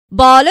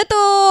বলো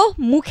তো,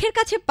 মুখের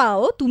কাছে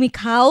পাও, তুমি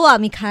খাও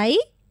আমি খাই,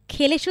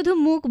 খেলে শুধু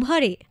মুখ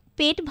ভরে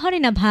পেট ভরে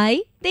না ভাই।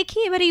 দেখি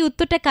এবার এই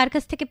উত্তরটা কার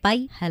কাছ থেকে পাই।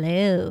 হ্যালো,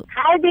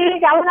 হাই দিদি,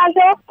 কেমন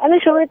আছো? আমি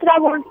সুমিত্রা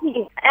বলছি।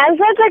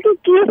 অ্যান্সারটা কি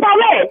কিস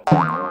হবে?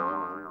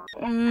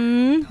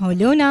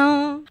 হলো না।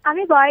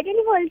 আমি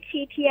বর্ণালী বলছি,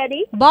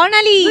 থিয়ারি।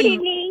 বর্ণালী, good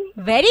evening.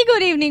 Very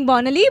good evening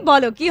বর্ণালী,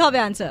 বলো কি হবে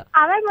আনসার?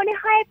 আমার মনে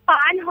হয়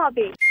পান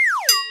হবে।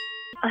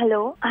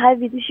 হ্যালো, হাই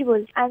বিদুষী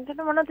বলছি।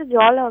 অ্যান্সারটা মনে হচ্ছে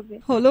জল হবে।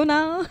 হলো না।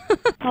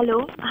 হ্যালো,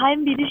 হাই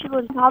আমি বিদুষী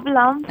বলছি।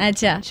 ভাবলাম,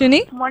 আচ্ছা শুনি।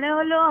 মনে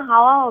হলো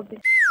হাওয়া হবে।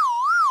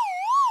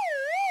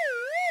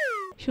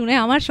 শুনে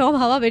আমার সব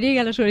হাওয়া বেরিয়ে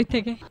গেল শরীর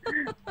থেকে।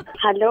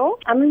 হ্যালো,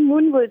 আমি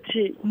মুন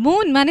বলছি।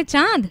 মুন মানে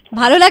চাঁদ?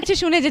 ভালো লাগছে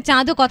শুনে যে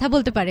চাঁদও কথা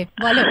বলতে পারে,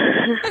 বলো।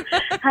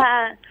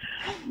 হ্যাঁ,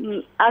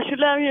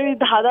 আসলে আমি ওই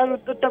ধাঁধার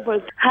উত্তরটা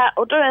বলছি। হ্যাঁ,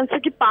 ওটার অ্যান্সার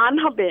কি পান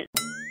হবে?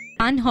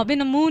 পান হবে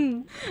না মুন,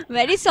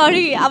 ভেরি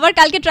সরি, আবার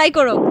কালকে ট্রাই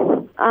করো।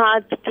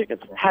 আচ্ছা ঠিক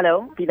আছে। হ্যালো,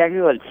 পিনাকি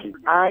বলছি।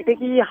 এটা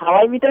কি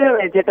হাওয়াই মিঠাই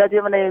হবে, যেটা যে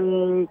মানে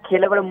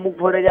খেলে পরে মুখ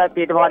ভরে যায়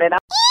পেট ভরে না?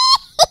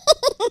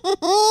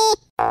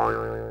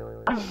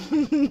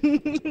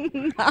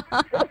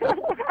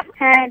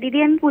 হ্যাঁ দিদি,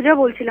 আমি পূজা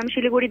বলছিলাম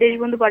শিলিগুড়ি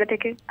দেশবন্ধু পাড়া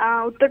থেকে।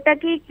 উত্তরটা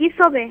কি কিস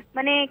হবে?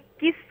 মানে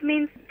কিস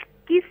মিন্স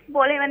কিস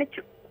বলে মানে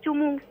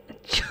চুমু।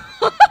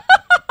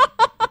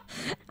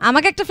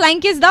 আমাকে একটা ফ্লাইং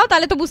কিস দাও,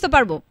 তাহলে তো বুঝতে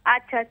পারবো।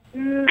 আচ্ছা।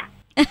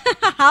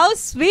 How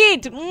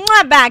sweet,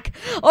 back.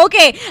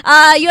 Okay,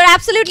 you're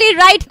absolutely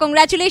right.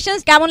 Congratulations.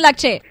 কেমন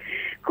লাগছে?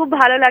 খুব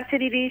ভালো লাগছে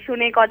দিদি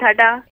শুনে কথাটা।